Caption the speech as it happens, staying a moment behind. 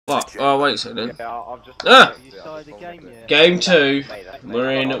fuck. Oh, wait a second. Yeah, I've just... Ah! You started the game yet? Game 2.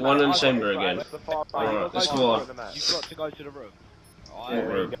 We're in at 1 and December again. Alright, this one. You've got to go to the room. What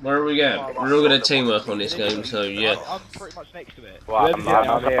room? Where are we going? We're all gonna teamwork on this game, so yeah. I'm pretty much next to it. Well,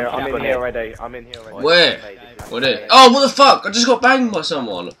 I'm in here already. Where? What is? Oh, what the fuck? I just got banged by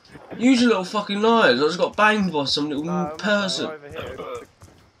someone. Use a little fucking liars. I just got banged by some little person.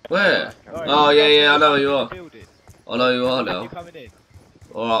 Where? Oh, yeah, I know who you are. I know who you are now.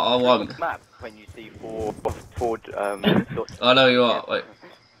 Alright, I won't. When you see four I know who you are. Wait.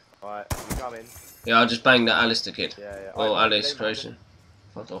 Alright, you coming? Yeah, I just banged that Alistair kid. Yeah. Or Alice Creation.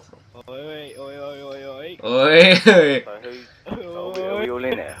 Fuck off. Oi. Oi. So are we all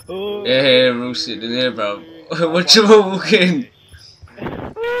in here? Yeah, we're all sitting in here, bro. What you walking?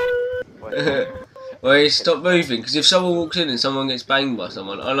 Wait, stop moving, because if someone walks in and someone gets banged by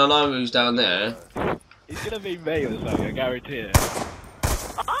someone, and I know who's down there. It's gonna be me or something, I guarantee it.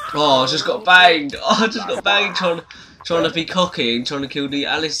 Oh, I just got banged. Oh, I just got banged trying to be cocky and trying to kill the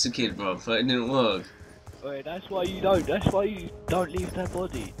Alistair kid, bro, but it didn't work. Wait, that's why you don't leave that body. Don't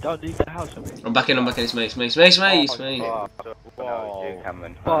leave the house. I'm back in, it's me.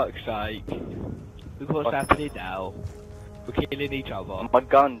 Whoa. Fuck's sake. Look what's happening now. We're killing each other. My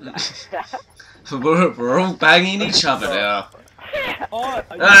gun. We're all banging each other now. Oh,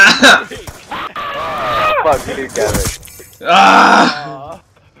 Fuck you, Gary. Ah!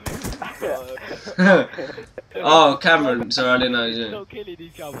 Oh, Cameron, sorry, I didn't know you. We're not killing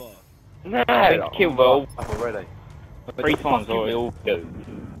each other. No, kill Will already. 3 times or it'll go.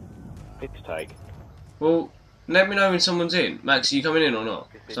 Pick take. Well, let me know when someone's in. Max, are you coming in or not?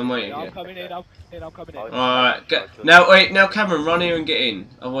 So I'm waiting Yeah, I'm here. coming in. Alright, now wait, now Cameron, run here and get in.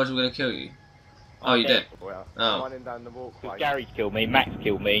 Otherwise we're gonna kill you. Oh, you're dead. Oh. Running down the walkway. Gary's killed me, Max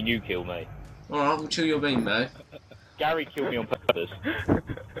killed me, and you killed me. Alright, we'll chill your bean, mate. Gary killed me on purpose.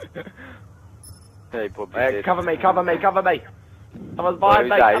 Cover me. Someone's behind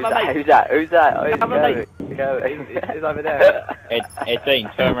me, Who's that? Cover me. He's over there. Ed Dean,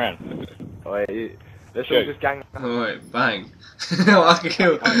 turn around. Wait, let's all just gang. Alright, bang. I can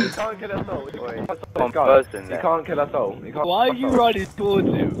kill. You can't kill us all. You can't kill us all. Why are you running towards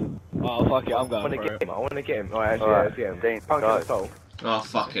him? Oh, fuck it, I'm going for it. I wanna get him. Alright, let's get him. Can't kill us all. Oh,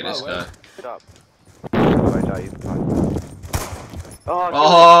 fuck it, let's go.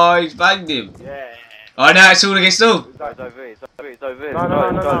 Oh, he's banged him. Yeah. Oh, now it's all against all. It's over here.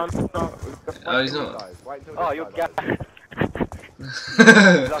 No. Oh, he's not. Oh, you're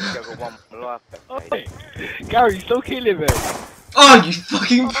Gary, stop killing me. Oh, you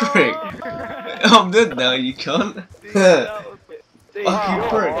fucking prick. I'm dead now, you cunt. Fucking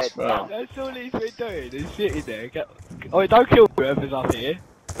pricks, bro. That's all he's been doing, is sitting there. Oh, don't kill whoever's up here.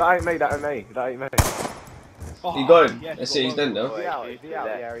 That ain't me. Oh, you got him. Let's see, he's dead now. He's out.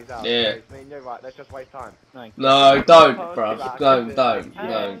 Yeah, he's out. Yeah. You're right, let's just waste time. No, don't, bro. Don't.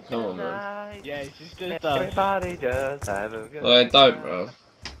 No, come on, man. Yeah, it's just Everybody just have a good Wait, don't, bro.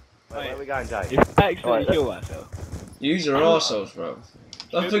 Where are we going, Jay? If I actually kill myself. Use your arseholes, bro.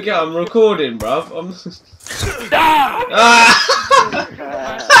 Don't forget, I'm recording, bro.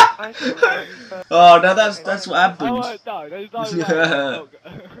 Oh, now that's what happens.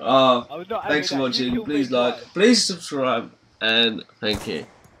 Oh, thanks for watching. Please like, please subscribe, and thank you.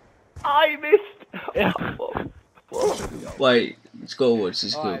 I missed. Wait, it's got to watch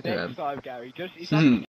this good, Next time, Gary, just